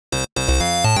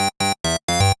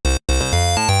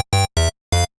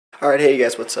Alright, hey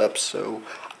guys, what's up? So,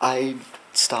 I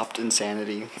stopped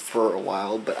Insanity for a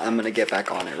while, but I'm gonna get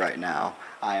back on it right now.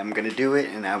 I am gonna do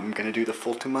it, and I'm gonna do the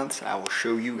full 2 months, and I will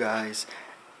show you guys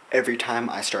every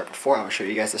time I start before. I will show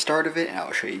you guys the start of it, and I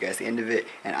will show you guys the end of it,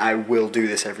 and I will do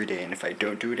this every day, and if I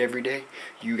don't do it every day,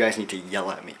 you guys need to yell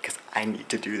at me, because I need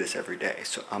to do this every day.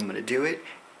 So, I'm gonna do it.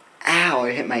 Ow,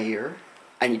 I hit my ear.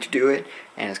 I need to do it,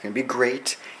 and it's gonna be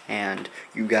great, and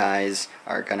you guys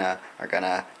are gonna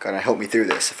help me through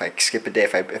this. If I skip a day,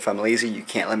 if I'm lazy, you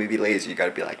can't let me be lazy. You gotta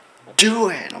be like, do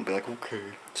it, and I'll be like, okay.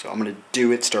 So I'm gonna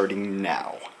do it starting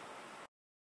now.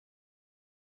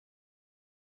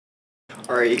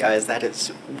 Alright, you guys, that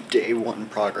is day one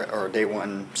progress, or day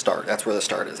one start. That's where the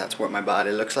start is. That's what my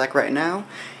body looks like right now,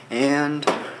 and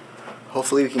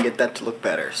hopefully we can get that to look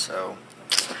better. So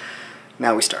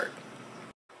now we start.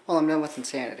 Well, I'm done with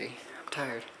Insanity. I'm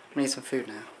tired. I need some food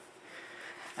now.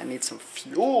 I need some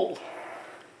fuel.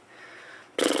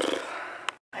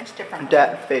 It's different.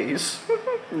 Dat face.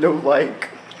 No like.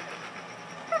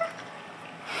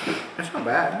 It's not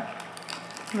bad.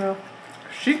 No.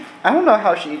 I don't know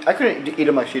how she eats. I couldn't eat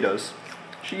them like she does.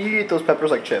 She eat those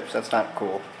peppers like chips. That's not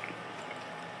cool.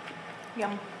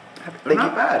 Yum. They're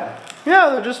not bad.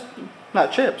 Yeah, they're just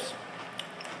not chips.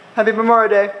 Happy Memorial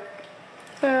Day.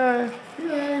 Yay.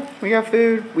 We got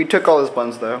food. We took all his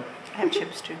buns though. I have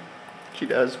chips too. She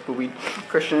does, but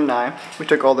Christian and I, we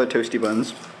took all the toasty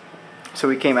buns. So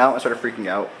we came out and started freaking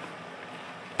out.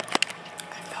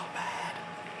 I felt bad.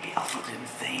 He also didn't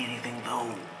say anything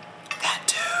though. That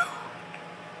too.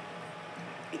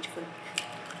 Eat your food.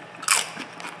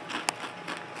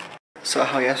 So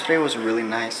how yesterday was a really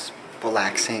nice,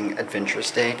 relaxing, adventurous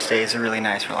day. Today is a really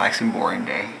nice, relaxing, boring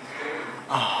day.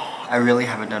 Oh, I really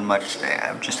haven't done much today.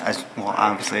 I've just,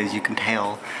 obviously as you can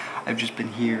tell, I've just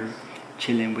been here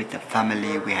chilling with the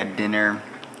family. We had dinner.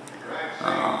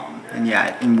 And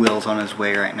yeah, and Will's on his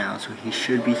way right now, so he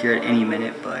should be here at any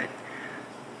minute, but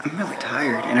I'm really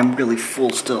tired and I'm really full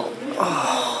still.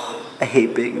 Oh, I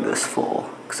hate being this full,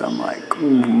 because I'm like,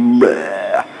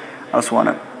 bleh. I just want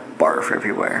to barf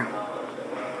everywhere.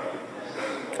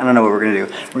 I don't know what we're going to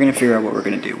do. We're going to figure out what we're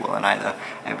going to do, Will and I, though.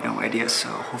 I have no idea, so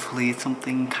hopefully it's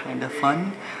something kind of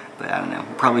fun, but I don't know.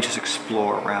 We'll probably just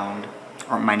explore around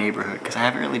my neighborhood, because I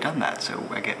haven't really done that, so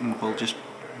we'll just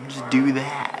do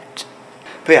that.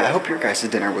 But yeah, I hope your guys'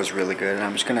 dinner was really good, and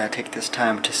I'm just gonna take this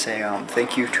time to say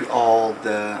thank you to all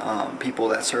the people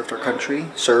that served our country,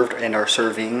 served and are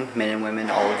serving, men and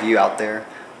women, all of you out there.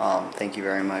 Thank you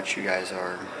very much. You guys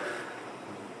are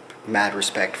mad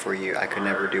respect for you. I could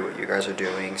never do what you guys are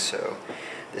doing, so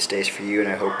this day's for you, and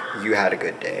I hope you had a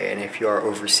good day. And if you are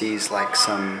overseas like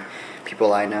some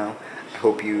people I know, I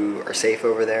hope you are safe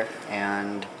over there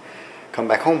and come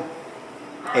back home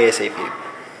ASAP.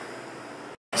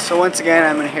 So once again,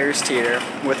 I'm in Harris Teeter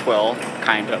with Will,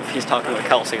 kind of. He's talking with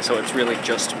Kelsey, so it's really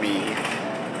just me,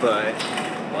 but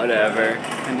whatever.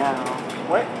 And now,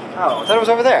 what? Oh, I thought it was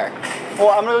over there. Well,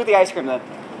 I'm gonna go get the ice cream then.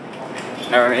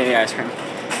 Never made any ice cream.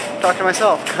 Talk to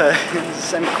myself,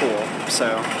 because I'm cool,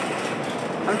 so.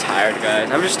 I'm tired, guys.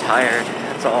 I'm just tired,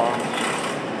 that's all.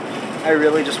 I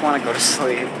really just want to go to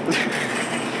sleep.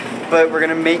 But we're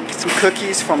gonna make some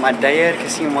cookies for my dad,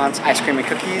 because he wants ice cream and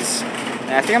cookies.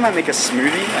 And I think I might make a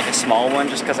smoothie, like a small one,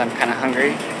 just because I'm kind of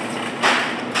hungry.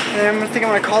 And I think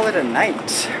I'm going to call it a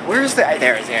night. Where's the...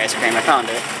 There's the ice cream. I found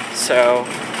it. So,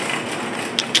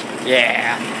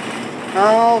 yeah.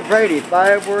 Alrighty. If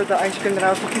I were the ice cream that I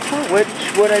was looking for, which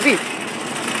would I be?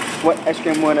 What ice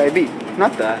cream would I be?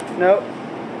 Not that. No.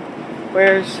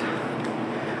 Where's...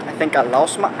 I think I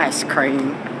lost my ice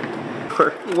cream.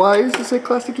 Why is this a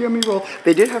classic yummy roll?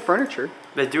 They did have furniture.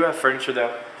 They do have furniture,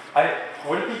 though.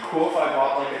 Would it be cool if I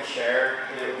bought like a chair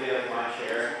and it would be like my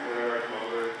chair? Wherever I come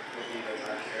over, it would be like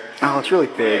my chair. Oh, it's really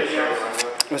big.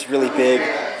 It was really big.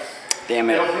 Damn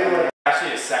it.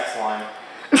 Actually, a sex line.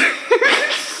 Wait,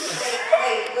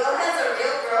 Will has a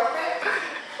real girlfriend?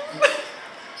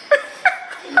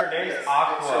 Her name is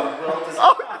Aqua.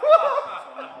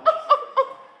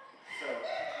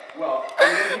 Well, I'm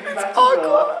going to give you back to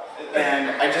Will, and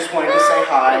I just wanted to say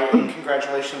hi and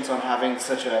congratulations on having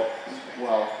such a,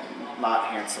 well, not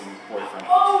handsome boyfriend.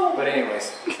 Oh. But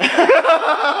anyways.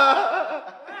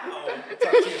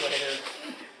 Talk to you later.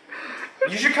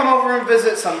 You should come over and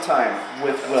visit sometime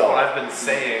with Will. That's what I've been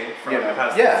saying for the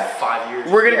past 5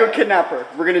 years. We're gonna go kidnap her.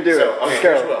 We're gonna do it. Okay,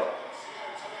 here's Will.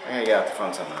 I gotta get out the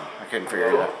phone somehow. I couldn't figure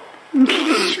it out. What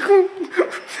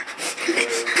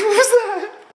was that?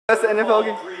 That's the NFL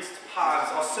game. Greased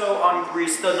paths are so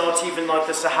ungreased, they're not even like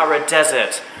the Sahara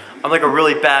Desert. I'm like a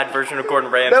really bad version of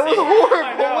Gordon Ramsay. That was horrible.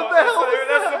 I know, What the hell was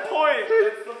that's the point.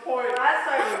 That's the point. Last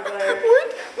time was there. What?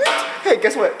 Hey,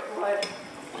 guess what?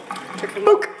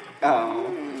 Book. Oh.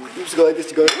 You just go like this,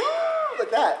 you go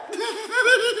like that.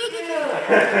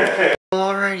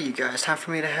 Alrighty, you guys, time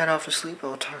for me to head off to sleep.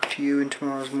 I'll talk to you in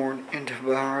tomorrow's morning.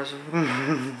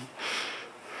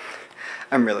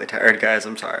 I'm really tired, guys.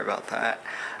 I'm sorry about that.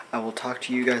 I will talk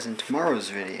to you guys in tomorrow's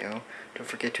video. Don't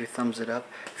forget to thumbs it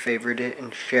up, favorite it,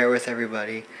 and share with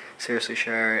everybody. Seriously,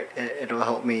 share it. It'll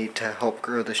help me to help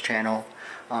grow this channel.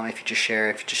 If you just share,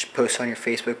 if you just post on your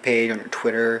Facebook page, on your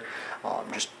Twitter,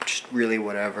 just really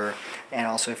whatever. And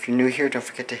also, if you're new here, don't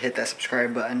forget to hit that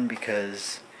subscribe button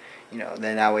because, you know,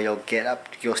 then that way you'll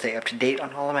stay up to date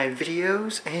on all of my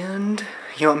videos and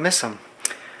you won't miss them.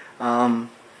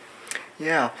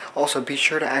 Yeah. Also, be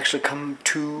sure to actually come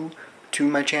to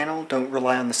my channel. Don't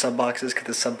rely on the sub boxes because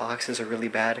the sub boxes are really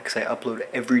bad because I upload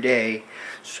every day.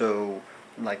 So,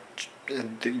 like,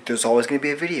 there's always going to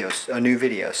be a new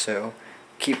video. So,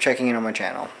 keep checking in on my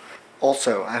channel.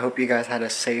 Also, I hope you guys had a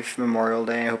safe Memorial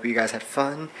Day. I hope you guys had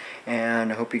fun,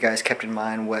 and I hope you guys kept in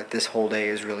mind what this whole day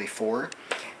is really for.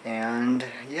 And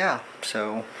yeah,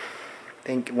 so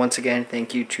once again,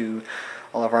 thank you to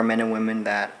all of our men and women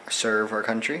that serve our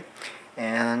country,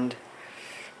 and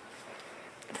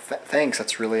thanks.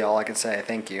 That's really all I can say.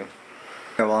 Thank you.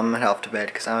 Okay, well, I'm gonna head off to bed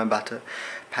because I'm about to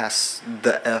pass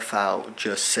the F out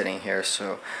just sitting here.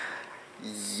 So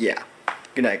yeah,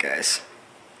 good night, guys.